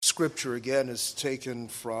scripture again is taken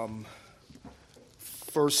from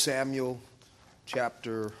 1 Samuel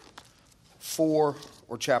chapter 4,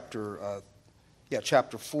 or chapter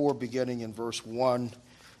 4, beginning in verse 1,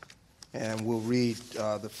 and we'll read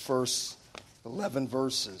the first 11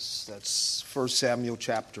 verses. That's 1 Samuel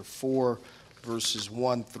chapter 4, verses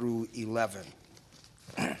 1 through 11.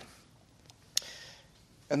 And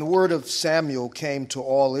the word of Samuel came to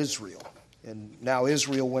all Israel. And now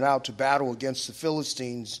Israel went out to battle against the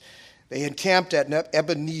Philistines. They encamped at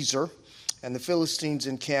Ebenezer, and the Philistines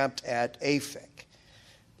encamped at Aphek.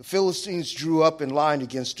 The Philistines drew up in line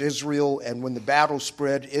against Israel, and when the battle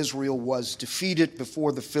spread, Israel was defeated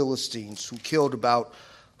before the Philistines, who killed about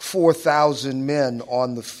 4,000 men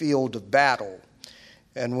on the field of battle.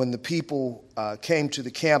 And when the people came to the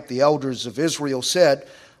camp, the elders of Israel said,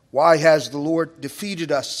 "Why has the Lord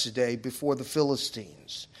defeated us today before the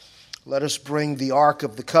Philistines? Let us bring the ark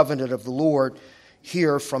of the covenant of the Lord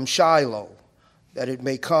here from Shiloh, that it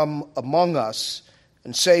may come among us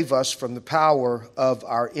and save us from the power of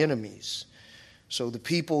our enemies." So the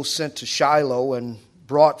people sent to Shiloh and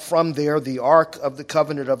brought from there the ark of the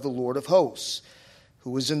covenant of the Lord of hosts,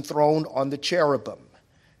 who is enthroned on the cherubim.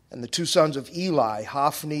 And the two sons of Eli,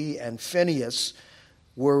 Hophni and Phinehas,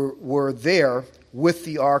 were there with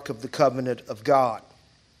the ark of the covenant of God.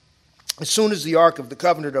 As soon as the ark of the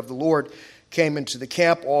covenant of the Lord came into the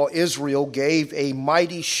camp, all Israel gave a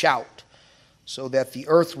mighty shout, so that the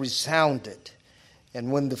earth resounded.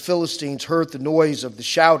 And when the Philistines heard the noise of the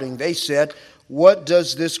shouting, they said, "What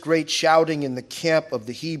does this great shouting in the camp of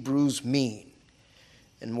the Hebrews mean?"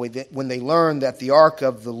 And when they learned that the ark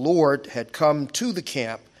of the Lord had come to the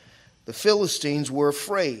camp, the Philistines were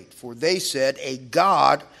afraid, for they said, "A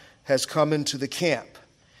god has come into the camp."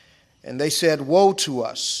 And they said, "Woe to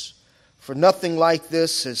us, for nothing like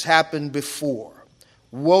this has happened before.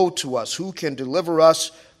 Woe to us, who can deliver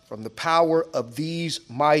us from the power of these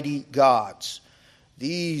mighty gods?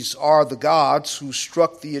 These are the gods who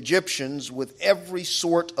struck the Egyptians with every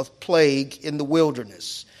sort of plague in the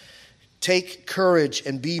wilderness. Take courage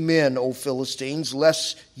and be men, O Philistines,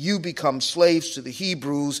 lest you become slaves to the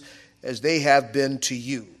Hebrews as they have been to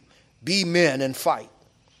you. Be men and fight."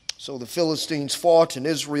 So the Philistines fought, and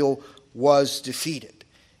Israel was defeated.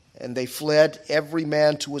 And they fled, every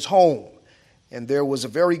man to his home. And there was a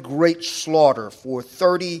very great slaughter, for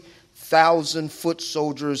 30,000 foot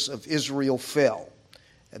soldiers of Israel fell.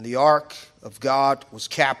 And the ark of God was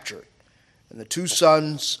captured. And the two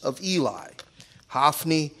sons of Eli,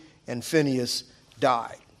 Hophni and Phinehas,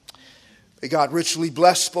 died. May God richly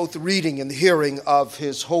bless both the reading and the hearing of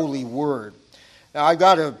his holy word. Now, I've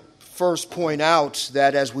got to first point out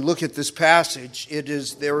that as we look at this passage,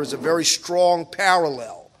 there is a very strong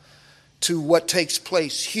parallel to what takes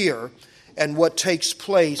place here and what takes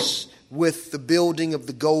place with the building of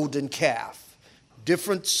the golden calf.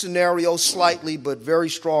 Different scenarios slightly, but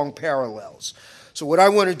very strong parallels. So what I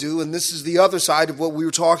want to do, and this is the other side of what we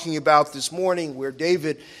were talking about this morning, where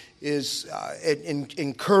David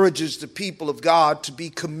encourages the people of God to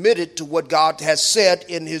be committed to what God has said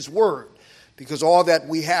in his word. Because all that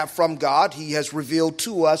we have from God, he has revealed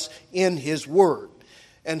to us in his word.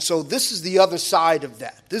 And so this is the other side of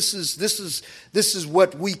that. This is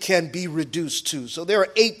what we can be reduced to. So there are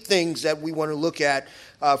 8 things that we want to look at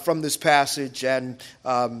from this passage and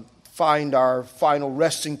find our final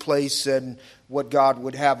resting place and what God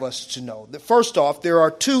would have us to know. First off, there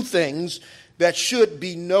are 2 things that should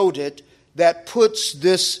be noted that puts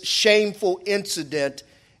this shameful incident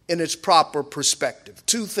in its proper perspective.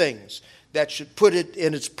 2 things that should put it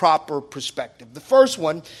in its proper perspective. The first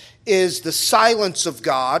one is the silence of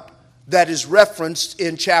God that is referenced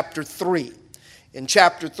in chapter 3. In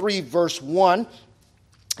chapter 3, verse 1,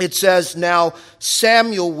 it says, "Now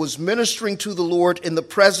Samuel was ministering to the Lord in the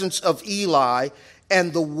presence of Eli,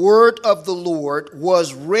 and the word of the Lord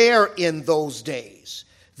was rare in those days.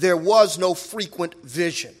 There was no frequent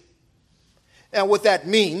vision." Now, what that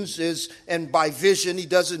means is, and by vision, he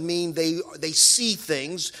doesn't mean they see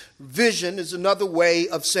things. Vision is another way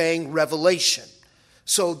of saying revelation.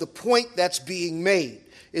 So the point that's being made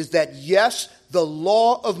is that, yes, the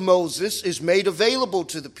law of Moses is made available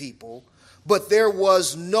to the people, but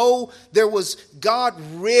God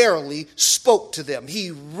rarely spoke to them.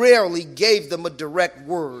 He rarely gave them a direct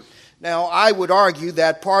word. Now, I would argue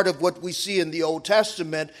that part of what we see in the Old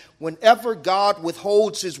Testament, whenever God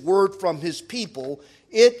withholds his word from his people,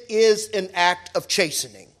 it is an act of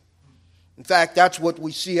chastening. In fact, that's what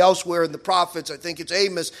we see elsewhere in the prophets. I think it's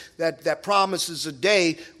Amos that promises a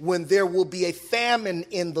day when there will be a famine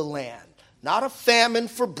in the land. Not a famine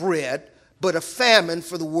for bread, but a famine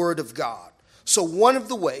for the word of God. So one of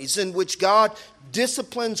the ways in which God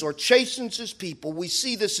disciplines or chastens his people, we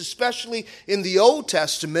see this especially in the Old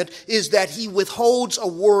Testament, is that he withholds a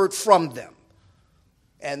word from them.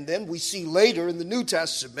 And then we see later in the New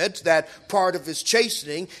Testament that part of his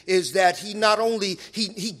chastening is that he not only,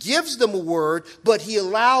 he gives them a word, but he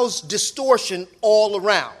allows distortion all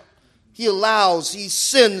around. He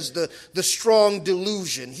sends the strong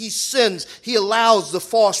delusion. He allows the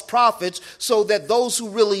false prophets so that those who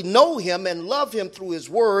really know him and love him through his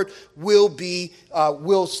word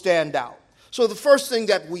will stand out. So the first thing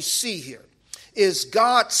that we see here is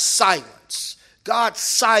God's silence. God's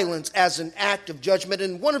silence as an act of judgment.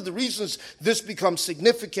 And one of the reasons this becomes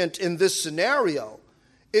significant in this scenario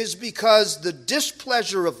is because the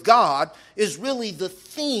displeasure of God is really the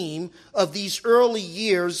theme of these early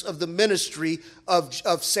years of the ministry of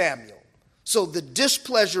Samuel. So the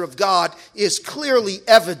displeasure of God is clearly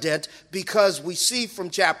evident because we see from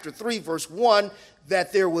chapter 3, verse 1,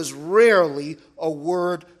 that there was rarely a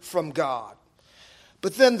word from God.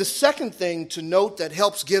 But then the second thing to note that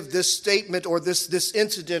helps give this statement or this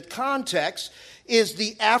incident context is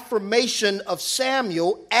the affirmation of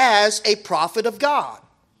Samuel as a prophet of God.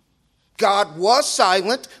 God was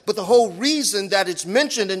silent, but the whole reason that it's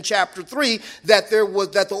mentioned in chapter 3 that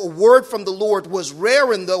the word from the Lord was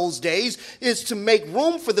rare in those days is to make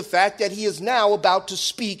room for the fact that he is now about to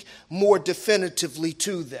speak more definitively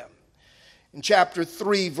to them. In chapter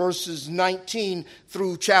 3, verses 19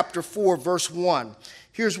 through chapter 4, verse 1,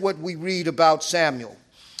 here's what we read about Samuel.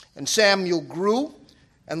 And Samuel grew,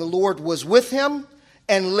 and the Lord was with him,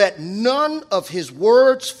 and let none of his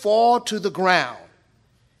words fall to the ground.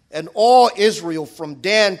 And all Israel from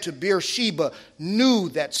Dan to Beersheba knew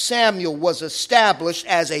that Samuel was established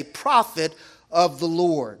as a prophet of the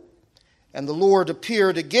Lord. And the Lord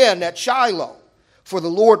appeared again at Shiloh. For the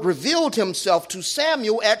Lord revealed himself to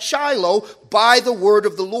Samuel at Shiloh by the word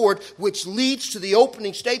of the Lord, which leads to the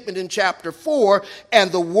opening statement in chapter 4,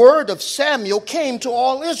 and the word of Samuel came to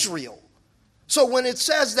all Israel. So when it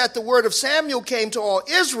says that the word of Samuel came to all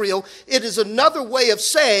Israel, it is another way of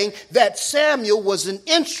saying that Samuel was an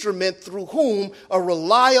instrument through whom a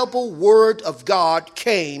reliable word of God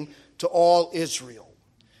came to all Israel.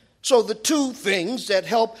 So the two things that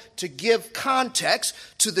help to give context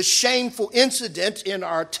to the shameful incident in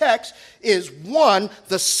our text is, one,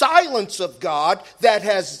 the silence of God that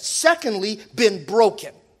has secondly been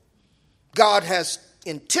broken. God has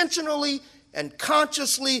intentionally and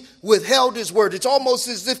consciously withheld his word. It's almost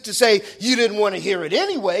as if to say, you didn't want to hear it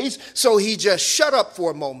anyways, so he just shut up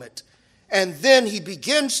for a moment. And then he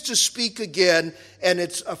begins to speak again, and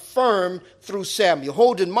it's affirmed through Samuel.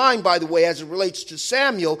 Hold in mind, by the way, as it relates to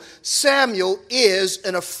Samuel, Samuel is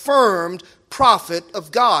an affirmed prophet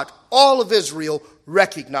of God. All of Israel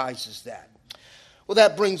recognizes that. Well,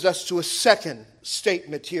 that brings us to a second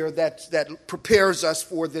statement here that prepares us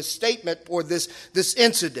for this statement or this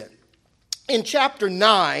incident. In chapter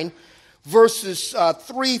 9, verses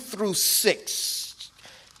 3 through 6,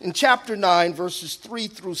 in chapter 9, verses 3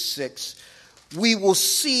 through 6, we will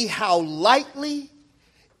see how lightly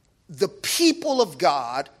the people of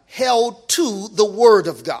God held to the word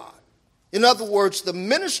of God. In other words, the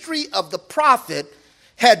ministry of the prophet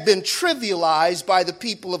had been trivialized by the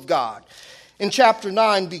people of God. In chapter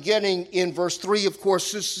 9, beginning in verse 3, of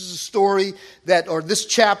course, this is a story this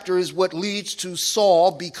chapter is what leads to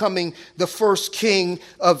Saul becoming the first king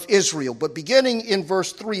of Israel. But beginning in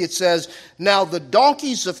verse 3, it says, Now the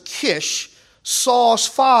donkeys of Kish, Saul's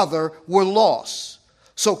father, were lost.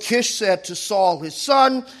 So Kish said to Saul, his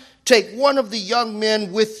son, Take one of the young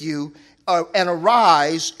men with you and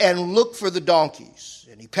arise and look for the donkeys.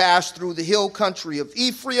 And he passed through the hill country of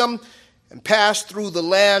Ephraim and passed through the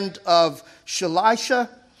land of Shalisha,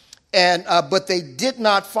 but they did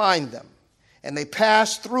not find them. And they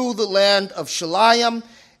passed through the land of Shalim,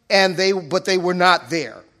 but they were not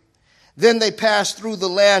there. Then they passed through the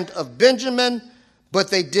land of Benjamin,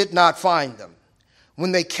 but they did not find them.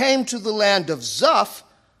 When they came to the land of Zuph,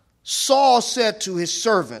 Saul said to his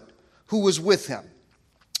servant who was with him,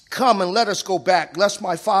 Come and let us go back, lest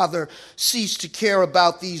my father cease to care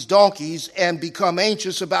about these donkeys and become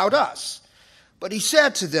anxious about us. But he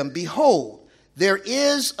said to them, Behold, there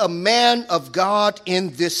is a man of God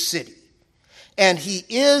in this city, and he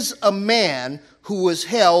is a man who is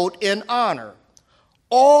held in honor.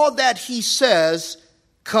 All that he says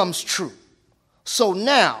comes true. So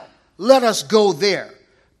now let us go there.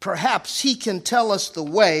 Perhaps he can tell us the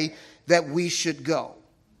way that we should go.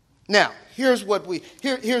 Now, here's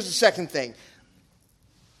the second thing.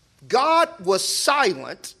 God was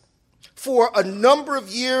silent for a number of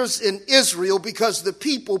years in Israel because the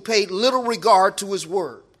people paid little regard to his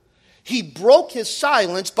word. He broke his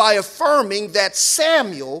silence by affirming that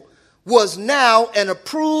Samuel was now an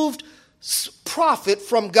approved prophet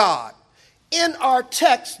from God. In our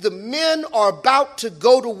text, the men are about to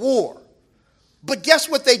go to war. But guess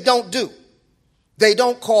what they don't do? They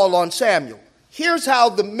don't call on Samuel. Here's how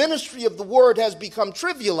the ministry of the word has become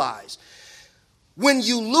trivialized. When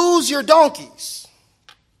you lose your donkeys,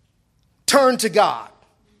 turn to God.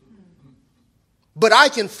 But I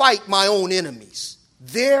can fight my own enemies.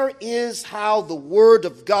 There is how the word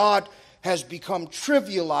of God has become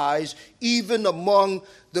trivialized even among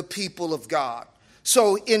the people of God.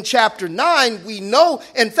 So in chapter 9, we know,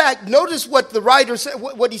 in fact, notice what the writer said,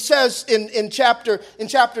 what he says in chapter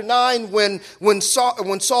 9 when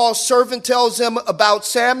Saul's servant tells him about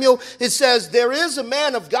Samuel. It says, there is a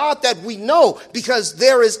man of God that we know, because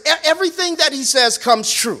there is everything that he says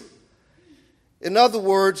comes true. In other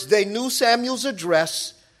words, they knew Samuel's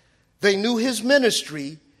address, they knew his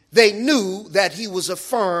ministry, they knew that he was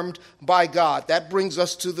affirmed by God. That brings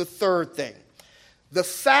us to the third thing. The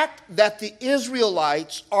fact that the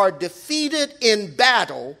Israelites are defeated in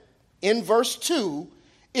battle, in verse 2,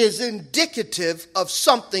 is indicative of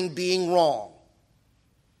something being wrong.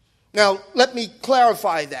 Now, let me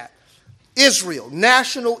clarify that. Israel,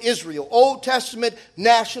 national Israel, Old Testament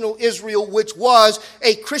national Israel, which was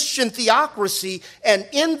a Christian theocracy, and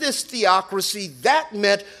in this theocracy, that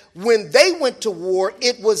meant when they went to war,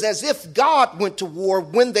 it was as if God went to war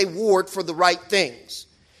when they warred for the right things.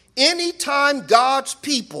 Anytime God's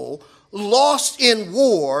people lost in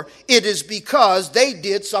war, it is because they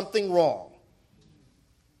did something wrong.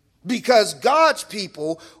 Because God's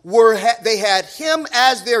people they had him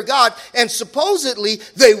as their God, and supposedly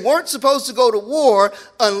they weren't supposed to go to war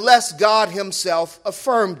unless God himself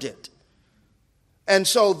affirmed it. And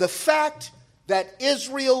so the fact that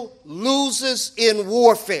Israel loses in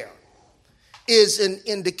warfare is an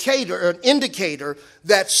indicator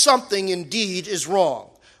that something indeed is wrong.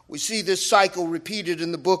 We see this cycle repeated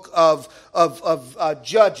in the book of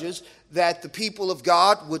Judges, that the people of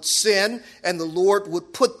God would sin and the Lord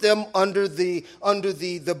would put them under the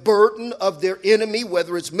burden of their enemy,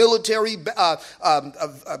 whether it's military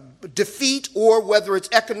defeat or whether it's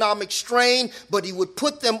economic strain, but he would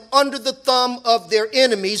put them under the thumb of their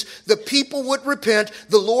enemies. The people would repent,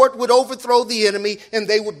 the Lord would overthrow the enemy, and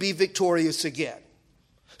they would be victorious again.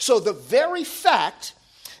 So the very fact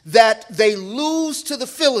that they lose to the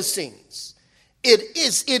Philistines, it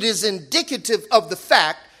is indicative of the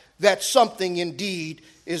fact that something indeed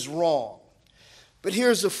is wrong. But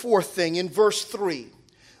here's the fourth thing. In verse 3,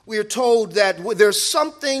 we are told that there's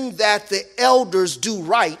something that the elders do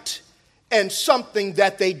right and something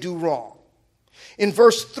that they do wrong. In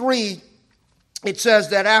verse 3, it says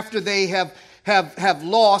that after they have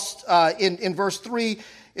lost, in verse 3,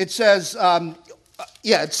 it says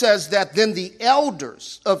that then the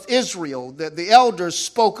elders of Israel, the elders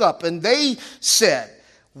spoke up and they said,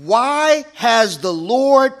 "Why has the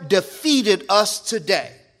Lord defeated us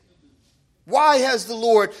today?" Why has the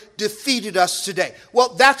Lord defeated us today?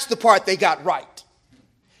 Well, that's the part they got right.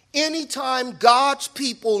 Anytime God's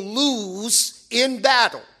people lose in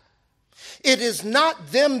battle, it is not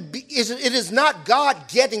God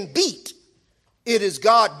getting beat. It is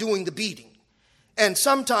God doing the beating. And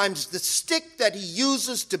sometimes the stick that he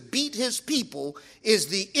uses to beat his people is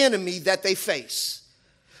the enemy that they face.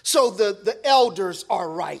 So the elders are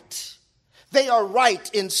right. They are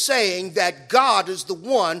right in saying that God is the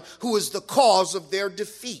one who is the cause of their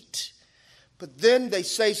defeat. But then they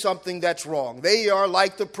say something that's wrong. They are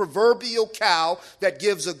like the proverbial cow that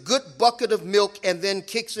gives a good bucket of milk and then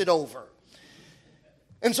kicks it over.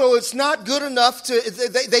 And so it's not good enough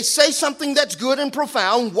they say something that's good and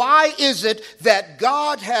profound. Why is it that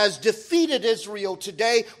God has defeated Israel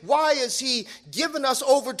today? Why is he given us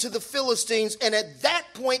over to the Philistines? And at that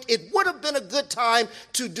point, it would have been a good time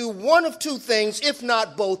to do one of two things, if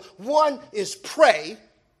not both. One is pray,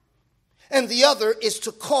 and the other is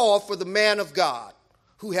to call for the man of God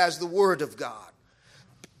who has the word of God.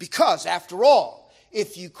 Because after all,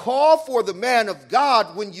 if you call for the man of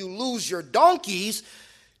God when you lose your donkeys,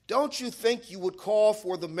 don't you think you would call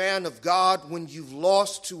for the man of God when you've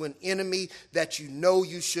lost to an enemy that you know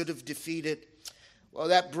you should have defeated? Well,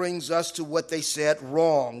 that brings us to what they said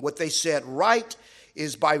wrong. What they said right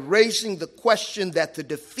is by raising the question that the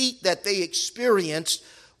defeat that they experienced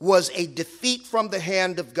was a defeat from the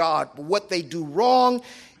hand of God. But what they do wrong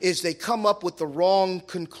is they come up with the wrong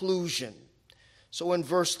conclusion. So in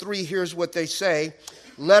verse 3, here's what they say: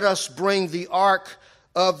 "Let us bring the ark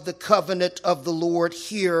of the covenant of the Lord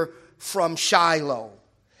here from Shiloh,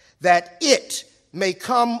 that it may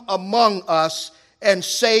come among us and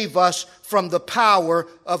save us from the power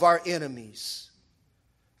of our enemies.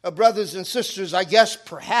 Brothers and sisters, I guess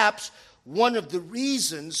perhaps one of the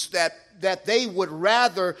reasons that they would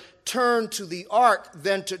rather turn to the ark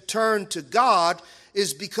than to turn to God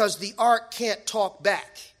is because the ark can't talk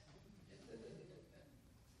back.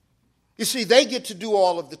 You see, they get to do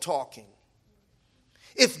all of the talking.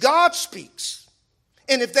 If God speaks,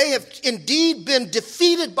 and if they have indeed been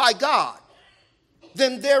defeated by God,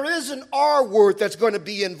 then there is an R word that's going to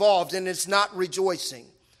be involved, and it's not rejoicing.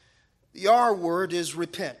 The R word is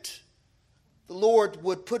repent. The Lord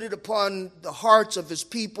would put it upon the hearts of his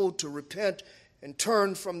people to repent and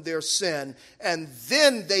turn from their sin, and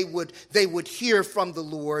then they would hear from the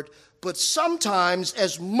Lord. But sometimes,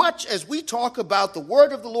 as much as we talk about the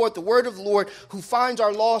word of the Lord who finds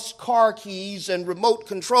our lost car keys and remote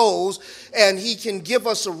controls, and he can give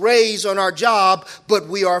us a raise on our job, but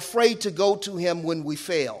we are afraid to go to him when we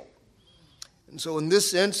fail. And so in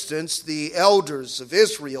this instance, the elders of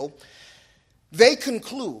Israel, they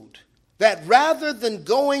conclude that rather than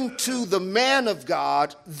going to the man of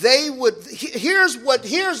God, here's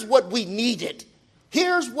what we needed.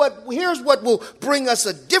 Here's what will bring us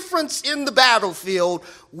a difference in the battlefield.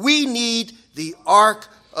 We need the Ark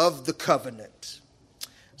of the Covenant.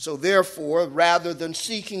 So therefore, rather than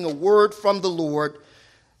seeking a word from the Lord,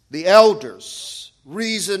 the elders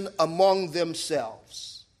reason among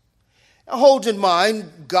themselves. Now hold in mind,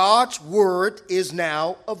 God's word is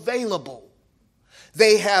now available.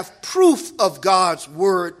 They have proof of God's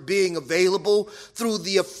word being available through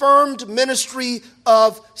the affirmed ministry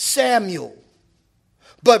of Samuel.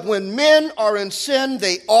 But when men are in sin,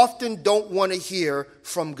 they often don't want to hear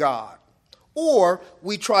from God. Or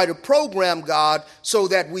we try to program God so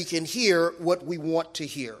that we can hear what we want to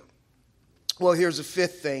hear. Well, here's a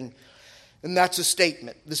fifth thing, and that's a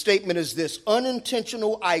statement. The statement is this: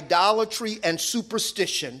 unintentional idolatry and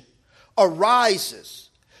superstition arises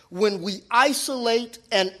when we isolate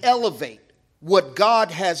and elevate what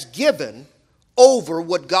God has given over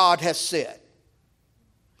what God has said.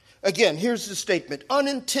 Again, here's the statement: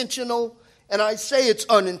 unintentional, and I say it's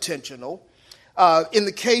unintentional. In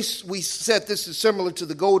the case, we said this is similar to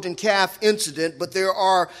the golden calf incident, but there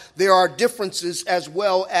are differences as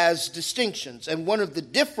well as distinctions. And one of the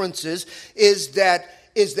differences is that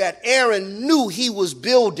Aaron knew he was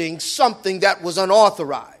building something that was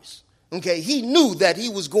unauthorized. Okay, he knew that he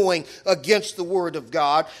was going against the word of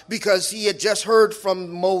God because he had just heard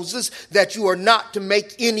from Moses that you are not to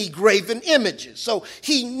make any graven images. So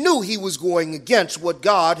he knew he was going against what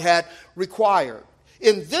God had required.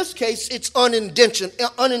 In this case, it's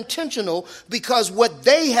unintentional because what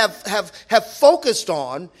they have focused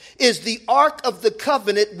on is the Ark of the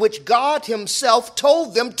Covenant, which God himself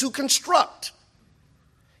told them to construct.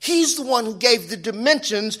 He's the one who gave the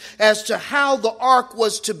dimensions as to how the ark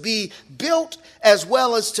was to be built, as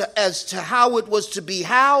well as to how it was to be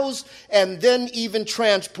housed, and then even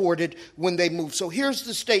transported when they moved. So here's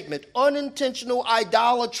the statement: unintentional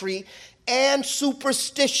idolatry and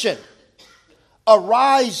superstition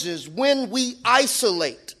arises when we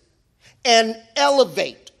isolate and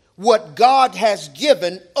elevate what God has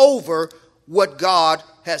given over what God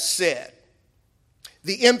has said.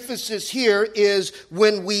 The emphasis here is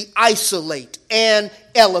when we isolate and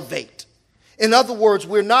elevate. In other words,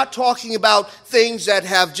 we're not talking about things that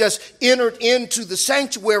have just entered into the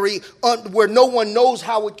sanctuary where no one knows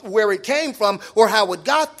where it came from or how it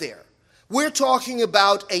got there. We're talking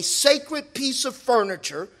about a sacred piece of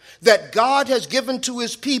furniture that God has given to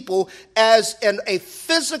his people as a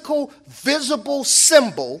physical, visible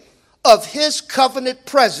symbol of his covenant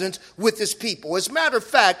presence with his people. As a matter of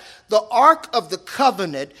fact, the Ark of the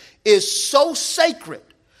Covenant is so sacred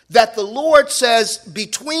that the Lord says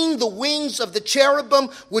between the wings of the cherubim,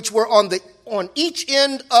 which were on each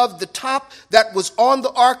end of the top that was on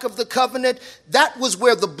the Ark of the Covenant, that was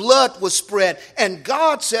where the blood was spread. And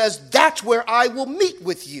God says, that's where I will meet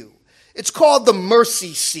with you. It's called the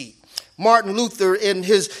mercy seat. Martin Luther, in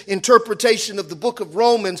his interpretation of the book of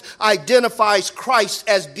Romans, identifies Christ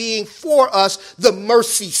as being for us the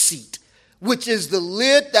mercy seat, which is the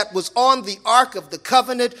lid that was on the Ark of the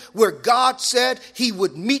Covenant, where God said he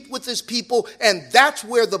would meet with his people, and that's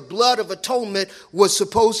where the blood of atonement was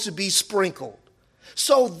supposed to be sprinkled.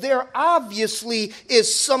 So there obviously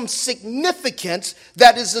is some significance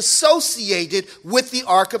that is associated with the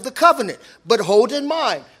Ark of the Covenant. But hold in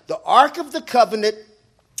mind, the Ark of the Covenant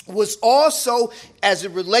was also, as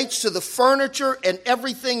it relates to the furniture and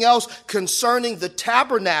everything else concerning the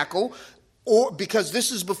tabernacle, or because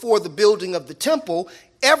this is before the building of the temple,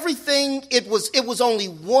 everything, it was only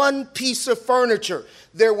one piece of furniture.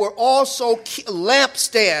 There were also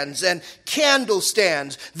lampstands and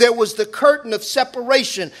candlestands. There was the curtain of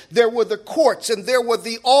separation. There were the courts and there were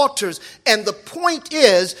the altars. And the point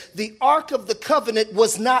is, the Ark of the Covenant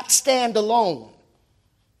was not standalone.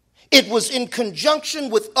 It was in conjunction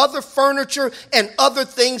with other furniture and other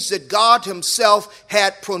things that God himself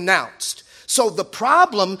had pronounced. So the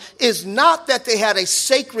problem is not that they had a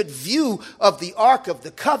sacred view of the Ark of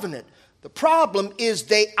the Covenant. The problem is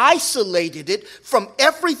they isolated it from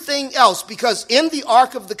everything else, because in the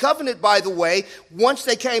Ark of the Covenant, by the way, once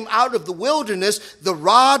they came out of the wilderness, the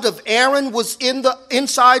rod of Aaron was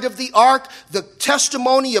inside of the ark, the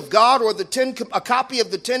testimony of God, or a copy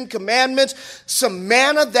of the Ten Commandments, some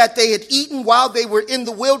manna that they had eaten while they were in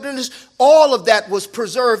the wilderness. All of that was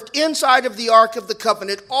preserved inside of the Ark of the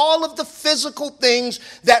Covenant. All of the physical things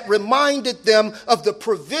that reminded them of the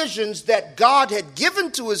provisions that God had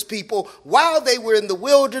given to his people while they were in the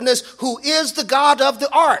wilderness, who is the God of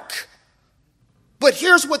the Ark. But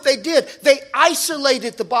here's what they did. They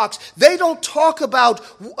isolated the box. They don't talk about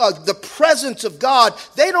the presence of God.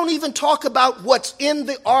 They don't even talk about what's in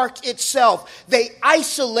the ark itself. They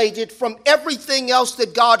isolate it from everything else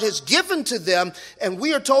that God has given to them. And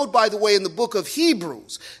we are told, by the way, in the book of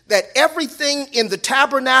Hebrews, that everything in the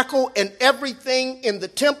tabernacle and everything in the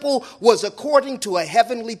temple was according to a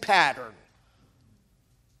heavenly pattern.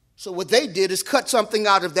 So what they did is cut something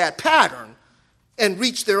out of that pattern and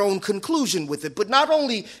reach their own conclusion with it. But not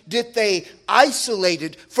only did they isolate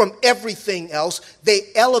it from everything else, they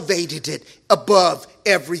elevated it above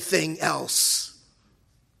everything else.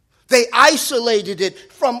 They isolated it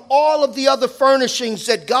from all of the other furnishings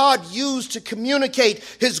that God used to communicate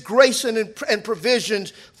his grace and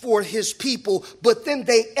provisions for his people. But then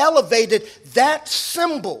they elevated that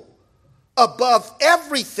symbol above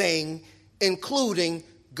everything, including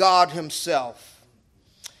God himself.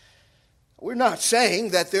 We're not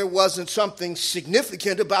saying that there wasn't something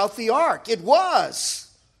significant about the ark. It was.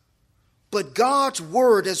 But God's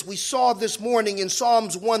word, as we saw this morning in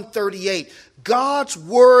Psalms 138, God's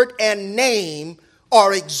word and name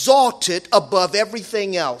are exalted above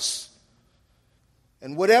everything else.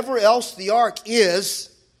 And whatever else the ark is,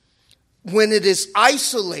 when it is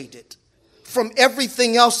isolated from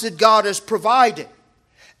everything else that God has provided,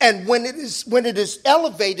 and when it is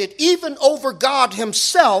elevated even over God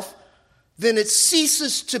himself, then it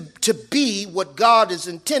ceases to be what God has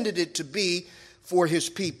intended it to be for his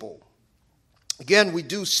people. Again, we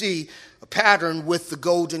do see a pattern with the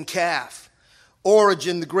golden calf.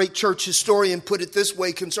 Origen, the great church historian, put it this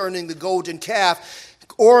way concerning the golden calf.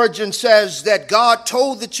 Origen says that God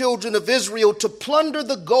told the children of Israel to plunder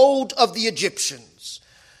the gold of the Egyptians,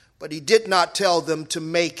 but he did not tell them to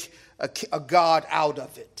make a god out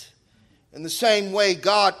of it. In the same way,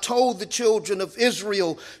 God told the children of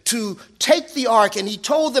Israel to take the ark, and he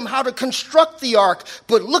told them how to construct the ark.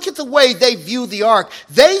 But look at the way they view the ark.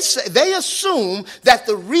 They assume that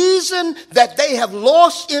the reason that they have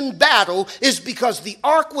lost in battle is because the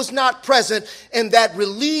ark was not present, and that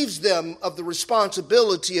relieves them of the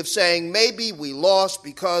responsibility of saying, maybe we lost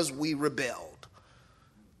because we rebelled.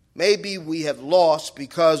 Maybe we have lost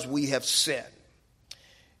because we have sinned.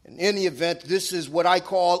 In any event, this is what I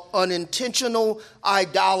call unintentional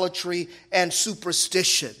idolatry and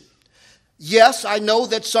superstition. Yes, I know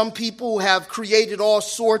that some people have created all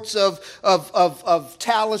sorts of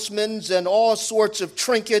talismans and all sorts of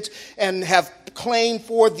trinkets and have claimed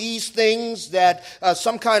for these things that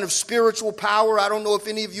some kind of spiritual power. I don't know if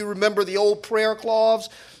any of you remember the old prayer cloths.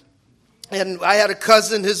 And I had a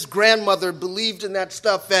cousin, his grandmother believed in that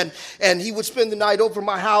stuff, and he would spend the night over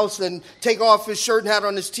my house and take off his shirt and had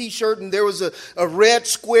on his T-shirt, and there was a red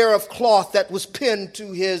square of cloth that was pinned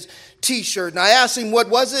to his T-shirt. And I asked him, what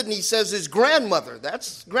was it? And he says, his grandmother.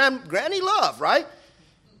 That's Granny Love, right?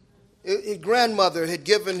 His grandmother had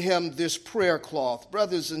given him this prayer cloth.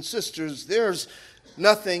 Brothers and sisters, there's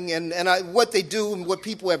nothing, and what they do and what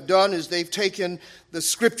people have done is they've taken the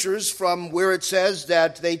scriptures from where it says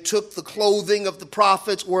that they took the clothing of the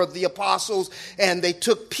prophets or of the apostles, and they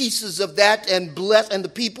took pieces of that and blessed, and the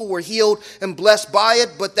people were healed and blessed by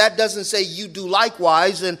it. But that doesn't say you do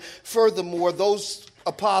likewise, and furthermore, those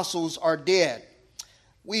apostles are dead.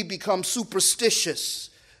 We become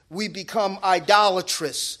superstitious. We become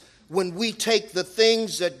idolatrous when we take the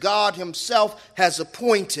things that God himself has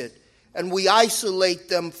appointed and we isolate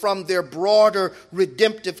them from their broader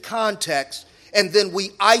redemptive context, and then we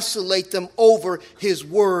isolate them over his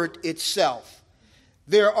word itself.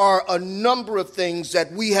 There are a number of things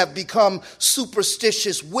that we have become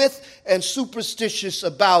superstitious with and superstitious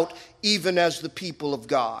about even as the people of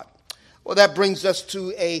God. Well, that brings us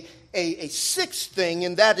to a sixth thing,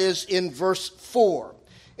 and that is in verse 4.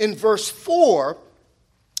 In verse 4,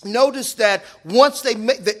 notice that once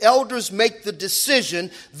the elders make the decision,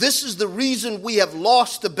 this is the reason we have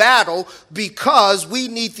lost the battle, because we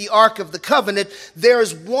need the Ark of the Covenant.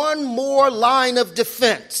 There's one more line of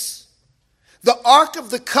defense. The Ark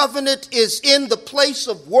of the Covenant is in the place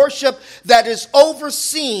of worship that is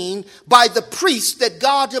overseen by the priest that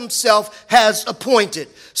God himself has appointed.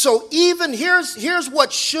 So even here's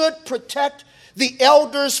what should protect the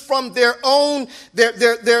elders from their own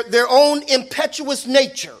impetuous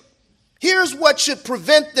nature. Here's what should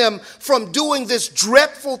prevent them from doing this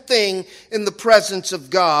dreadful thing in the presence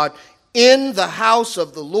of God. In the house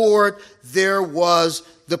of the Lord there was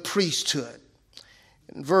the priesthood.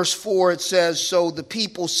 In verse 4 it says, so the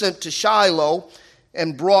people sent to Shiloh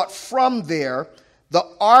and brought from there the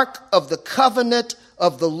ark of the covenant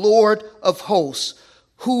of the Lord of hosts,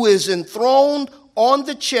 who is enthroned on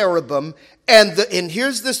the cherubim, and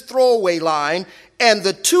here's this throwaway line, and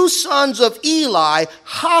the two sons of Eli,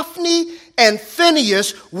 Hophni and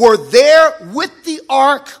Phinehas, were there with the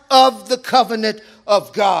ark of the covenant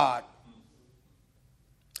of God.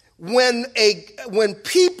 When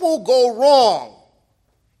people go wrong,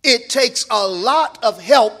 it takes a lot of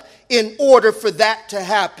help in order for that to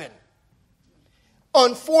happen.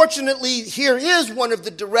 Unfortunately, here is one of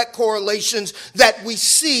the direct correlations that we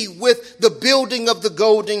see with the building of the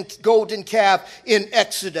golden calf in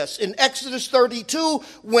Exodus. In Exodus 32,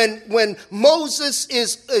 when Moses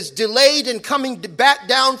is delayed in coming back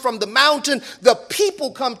down from the mountain, the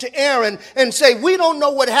people come to Aaron and say, we don't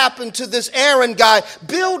know what happened to this Aaron guy.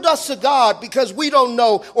 Build us a god, because we don't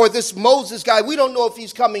know, or this Moses guy, we don't know if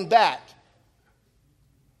he's coming back.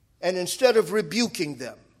 And instead of rebuking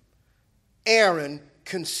them, Aaron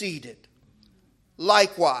conceded.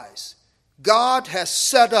 Likewise, God has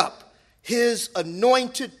set up his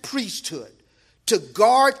anointed priesthood to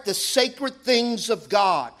guard the sacred things of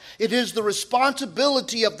God. It is the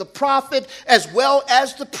responsibility of the prophet as well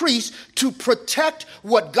as the priest to protect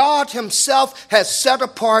what God himself has set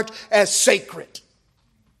apart as sacred.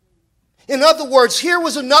 In other words, here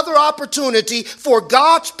was another opportunity for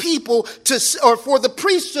God's people or for the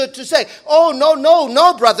priesthood to say, oh,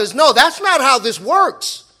 no, brothers, no, that's not how this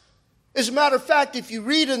works. As a matter of fact, if you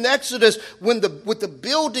read in Exodus, with the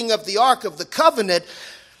building of the Ark of the Covenant,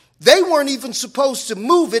 they weren't even supposed to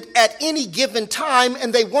move it at any given time,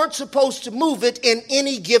 and they weren't supposed to move it in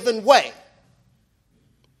any given way.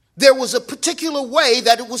 There was a particular way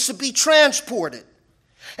that it was to be transported.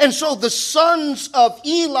 And so the sons of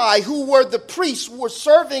Eli, who were the priests, were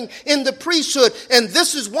serving in the priesthood. And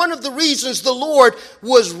this is one of the reasons the Lord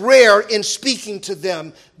was rare in speaking to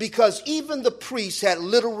them, because even the priests had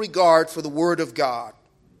little regard for the word of God.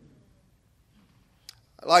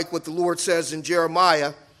 I like what the Lord says in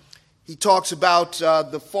Jeremiah. He talks about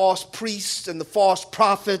the false priests and the false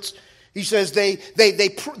prophets. He says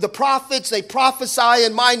the prophets, they prophesy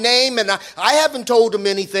in my name, and I haven't told them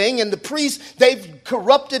anything. And the priests, they've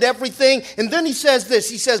corrupted everything. And then he says this,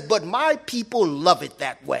 he says, but my people love it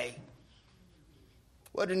that way.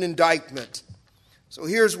 What an indictment. So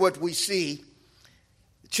here's what we see.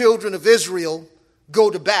 The children of Israel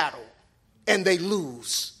go to battle and they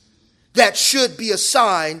lose. That should be a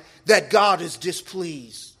sign that God is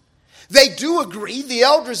displeased. They do agree, the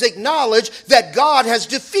elders acknowledge that God has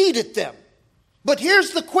defeated them. But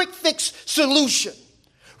here's the quick fix solution.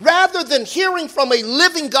 Rather than hearing from a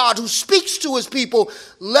living God who speaks to his people,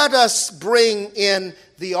 let us bring in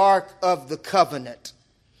the Ark of the Covenant.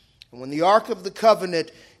 And when the Ark of the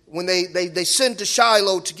Covenant, when they send to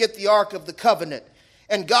Shiloh to get the Ark of the Covenant,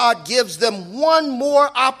 and God gives them one more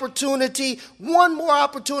opportunity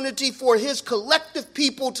for his collective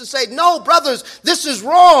people to say, no, brothers, this is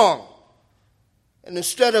wrong. And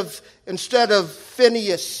instead of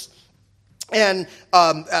Phinehas and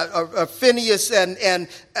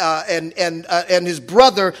his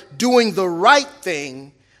brother doing the right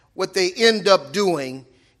thing, what they end up doing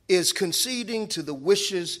is conceding to the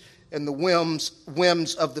wishes and the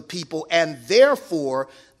whims of the people, and therefore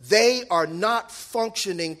they are not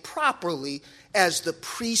functioning properly as the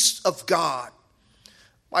priests of God.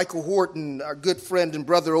 Michael Horton, our good friend and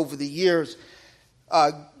brother over the years,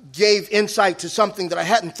 gave insight to something that I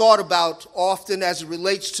hadn't thought about often as it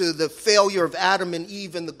relates to the failure of Adam and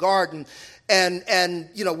Eve in the garden. And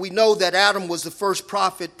you know, we know that Adam was the first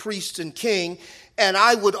prophet, priest, and king. And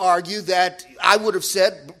I would argue that I would have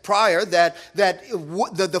said prior that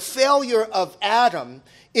the failure of Adam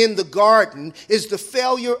in the garden is the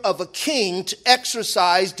failure of a king to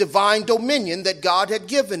exercise divine dominion that God had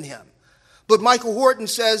given him. But Michael Horton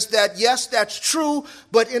says that, yes, that's true,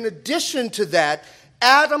 but in addition to that,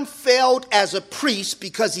 Adam failed as a priest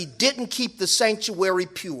because he didn't keep the sanctuary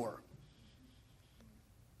pure,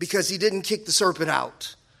 because he didn't kick the serpent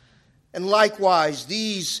out. And likewise,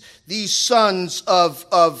 these sons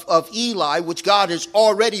of Eli, which God has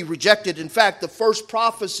already rejected. In fact, the first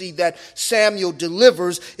prophecy that Samuel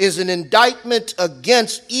delivers is an indictment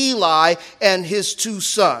against Eli and his two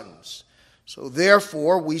sons. So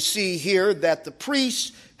therefore, we see here that the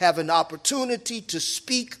priests have an opportunity to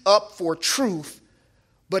speak up for truth,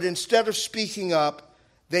 but instead of speaking up,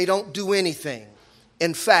 they don't do anything.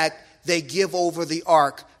 In fact, they give over the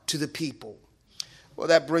ark to the people. Well,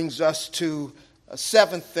 that brings us to a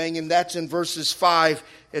seventh thing, and that's in verses 5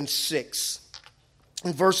 and 6.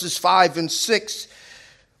 In verses 5 and 6,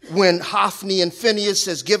 when Hophni and Phinehas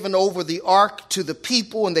has given over the ark to the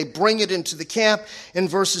people and they bring it into the camp, in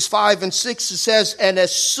verses 5 and 6 it says, "And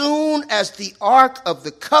as soon as the ark of the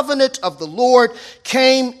covenant of the Lord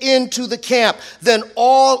came into the camp, then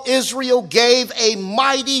all Israel gave a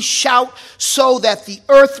mighty shout so that the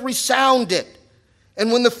earth resounded.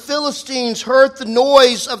 And when the Philistines heard the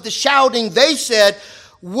noise of the shouting, they said,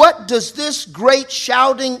 'What does this great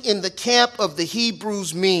shouting in the camp of the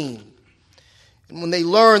Hebrews mean?' And when they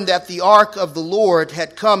learned that the ark of the Lord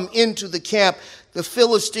had come into the camp, the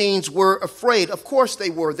Philistines were afraid." Of course they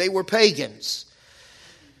were. They were pagans.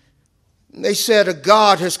 And they said, "A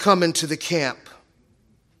god has come into the camp."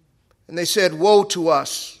 And they said, "Woe to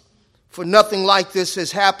us, for nothing like this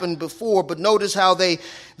has happened before." But notice how they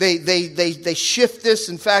shift this.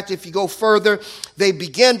 In fact, if you go further, they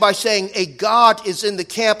begin by saying a god is in the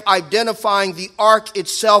camp, identifying the ark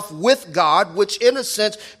itself with God, which in a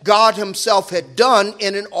sense God himself had done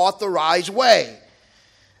in an authorized way.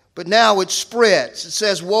 But now it spreads. It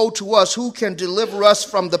says, "Woe to us, who can deliver us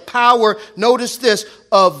from the power," notice this,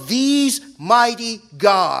 "of these mighty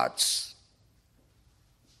gods?"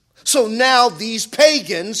 So now these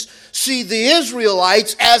pagans see the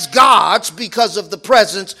Israelites as gods because of the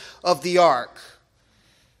presence of the ark.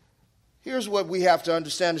 Here's what we have to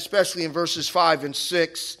understand, especially in verses 5 and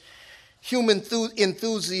 6. Human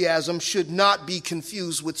enthusiasm should not be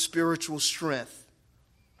confused with spiritual strength.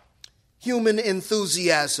 Human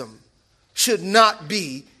enthusiasm should not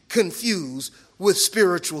be confused with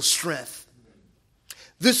spiritual strength.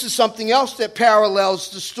 This is something else that parallels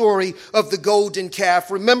the story of the golden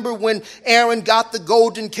calf. Remember when Aaron got the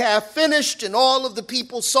golden calf finished and all of the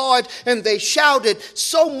people saw it and they shouted,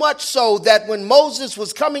 so much so that when Moses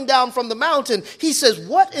was coming down from the mountain, he says,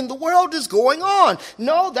 "What in the world is going on?"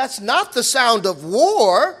 No, that's not the sound of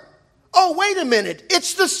war. Oh, wait a minute.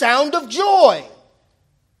 It's the sound of joy.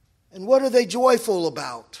 And what are they joyful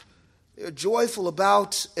about? They're joyful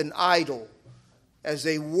about an idol as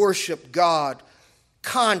they worship God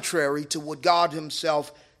contrary to what God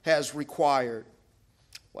himself has required.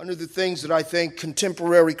 One of the things that I think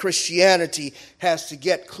contemporary Christianity has to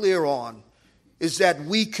get clear on is that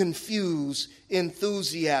we confuse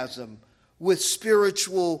enthusiasm with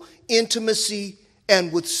spiritual intimacy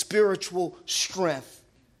and with spiritual strength.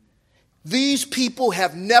 These people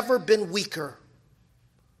have never been weaker,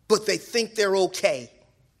 but they think they're okay.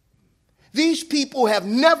 These people have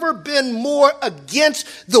never been more against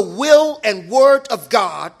the will and word of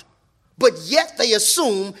God, but yet they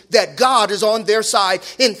assume that God is on their side.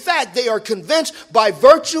 In fact, they are convinced by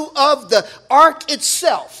virtue of the ark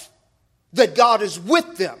itself that God is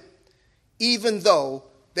with them, even though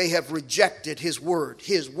they have rejected his word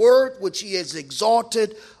which he has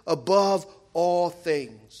exalted above all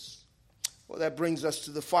things. Well, that brings us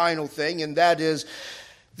to the final thing, and that is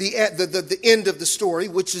the end of the story,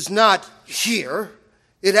 which is not here.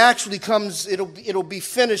 It actually comes, it'll be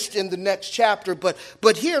finished in the next chapter. But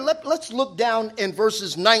here, let's look down in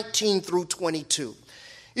verses 19 through 22.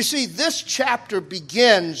 You see, this chapter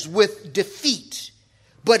begins with defeat,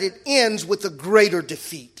 but it ends with a greater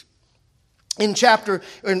defeat. In chapter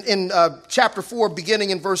 4, beginning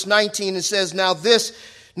in verse 19, it says, Now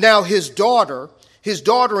his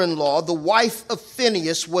daughter-in-law, the wife of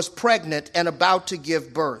Phinehas, was pregnant and about to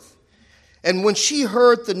give birth. And when she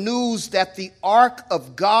heard the news that the ark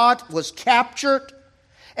of God was captured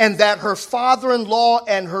and that her father-in-law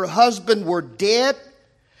and her husband were dead,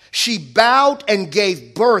 she bowed and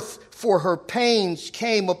gave birth, for her pains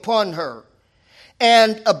came upon her.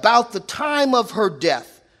 And about the time of her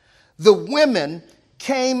death, the women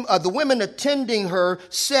attending her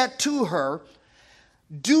said to her,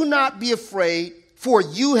 "Do not be afraid, for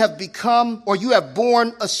you have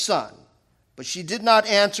borne a son." But she did not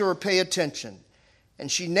answer or pay attention.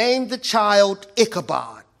 And she named the child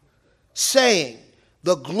Ichabod, saying,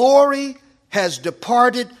 "The glory has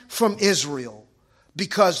departed from Israel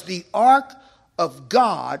because the ark of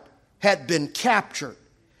God had been captured,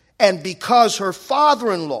 and because her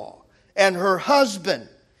father-in-law and her husband,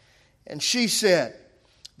 and she said,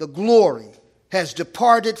 the glory has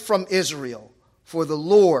departed from Israel, for the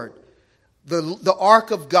Lord, the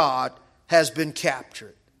ark of God, has been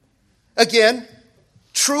captured. Again,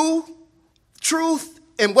 truth,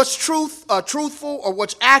 and what's truthful, or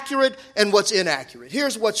what's accurate and what's inaccurate.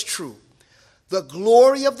 Here's what's true. The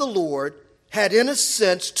glory of the Lord had, in a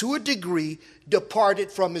sense, to a degree,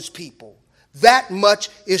 departed from his people. That much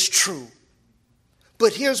is true.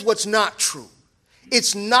 But here's what's not true.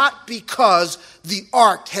 It's not because the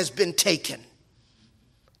ark has been taken.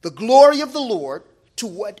 The glory of the Lord, to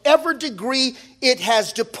whatever degree it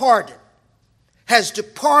has departed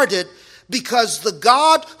because the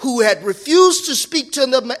God who had refused to speak to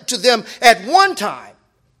them at one time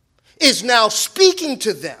is now speaking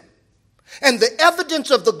to them. And the evidence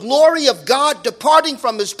of the glory of God departing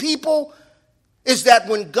from his people is that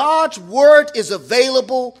when God's word is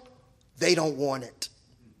available, they don't want it.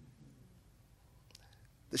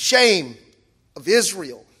 The shame of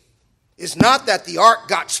Israel is not that the ark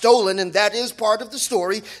got stolen, and that is part of the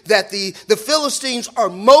story, that the Philistines are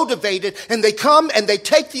motivated, and they come and they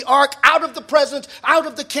take the ark out of the presence, out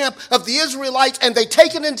of the camp of the Israelites, and they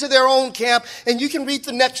take it into their own camp. And you can read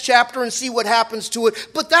the next chapter and see what happens to it.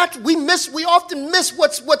 But that we often miss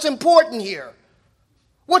what's important here.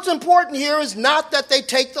 What's important here is not that they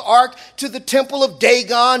take the ark to the temple of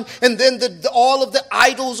Dagon and then all of the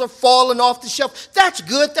idols are falling off the shelf. That's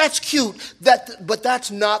good, that's cute, but that's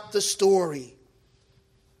not the story.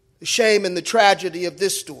 The shame and the tragedy of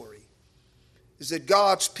this story is that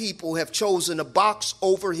God's people have chosen a box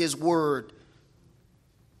over his word.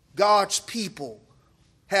 God's people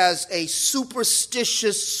has a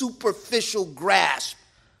superstitious, superficial grasp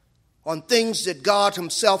on things that God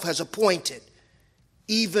himself has appointed,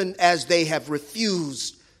 even as they have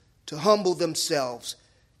refused to humble themselves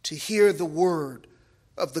to hear the word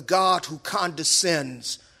of the God who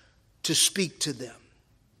condescends to speak to them.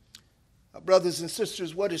 Brothers and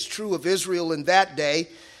sisters, what is true of Israel in that day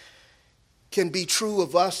can be true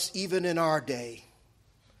of us even in our day.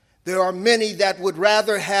 There are many that would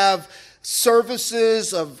rather have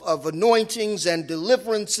services of anointings and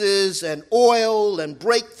deliverances and oil and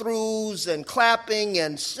breakthroughs and clapping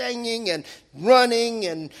and singing and running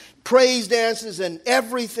and praise dances and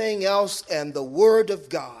everything else, and the word of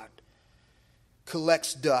God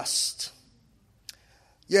collects dust.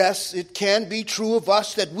 Yes, it can be true of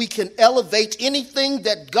us that we can elevate anything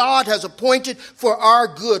that God has appointed for our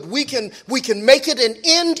good. We can make it an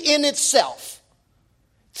end in itself.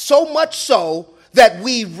 So much so that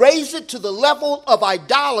we raise it to the level of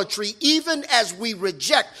idolatry, even as we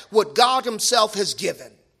reject what God himself has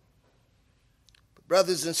given. But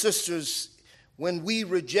brothers and sisters, when we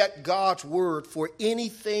reject God's word for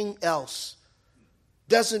anything else,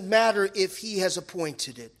 doesn't matter if he has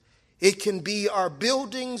appointed it. It can be our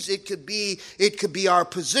buildings, it could be our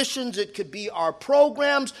positions, it could be our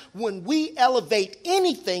programs. When we elevate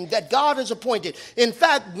anything that God has appointed. In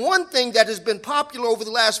fact, one thing that has been popular over the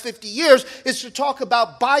last 50 years is to talk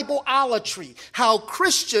about Bibleolatry, how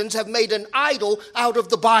Christians have made an idol out of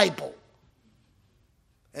the Bible.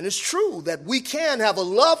 And it's true that we can have a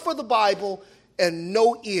love for the Bible and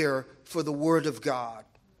no ear for the word of God.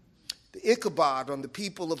 The Ichabod on the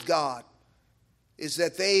people of God is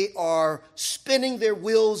that they are spinning their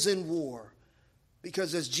wheels in war.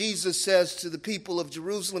 Because as Jesus says to the people of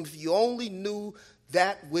Jerusalem, if you only knew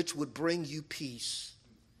that which would bring you peace.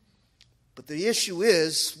 But the issue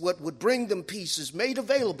is, what would bring them peace is made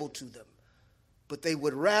available to them. But they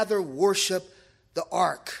would rather worship the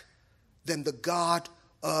ark than the God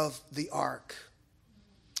of the ark.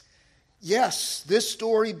 Yes, this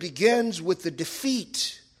story begins with a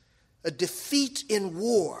defeat in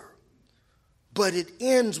war. But it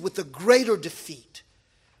ends with a greater defeat,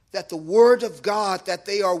 that the word of God, that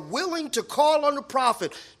they are willing to call on the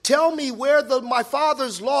prophet, tell me where my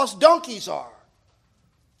father's lost donkeys are.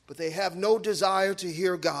 But they have no desire to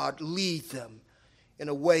hear God lead them in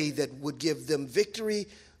a way that would give them victory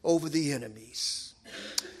over the enemies.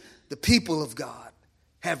 The people of God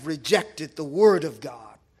have rejected the word of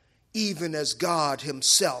God, even as God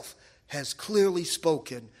himself has clearly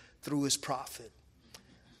spoken through his prophet.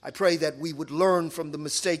 I pray that we would learn from the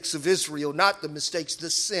mistakes of Israel, not the mistakes, the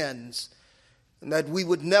sins, and that we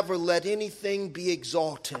would never let anything be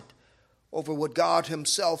exalted over what God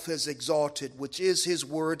himself has exalted, which is his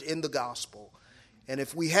word in the gospel. And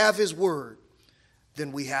if we have his word,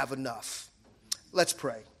 then we have enough. Let's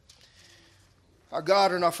pray. Our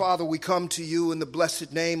God and our Father, we come to you in the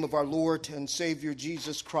blessed name of our Lord and Savior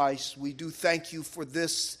Jesus Christ. We do thank you for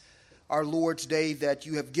this, our Lord's Day, that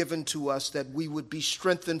you have given to us, that we would be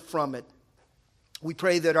strengthened from it. We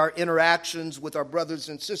pray that our interactions with our brothers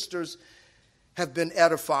and sisters have been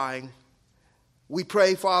edifying. We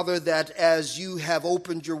pray, Father, that as you have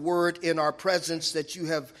opened your word in our presence, that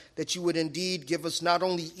you would indeed give us not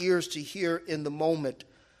only ears to hear in the moment,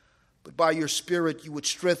 but by your Spirit, you would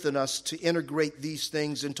strengthen us to integrate these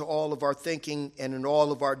things into all of our thinking and in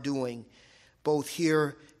all of our doing, both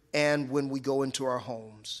here and when we go into our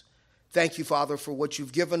homes. Thank you, Father, for what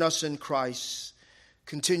you've given us in Christ.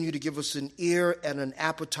 Continue to give us an ear and an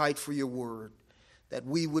appetite for your word, that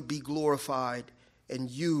we would be glorified and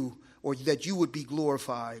that you would be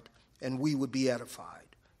glorified and we would be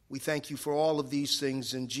edified. We thank you for all of these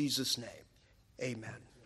things in Jesus' name. Amen.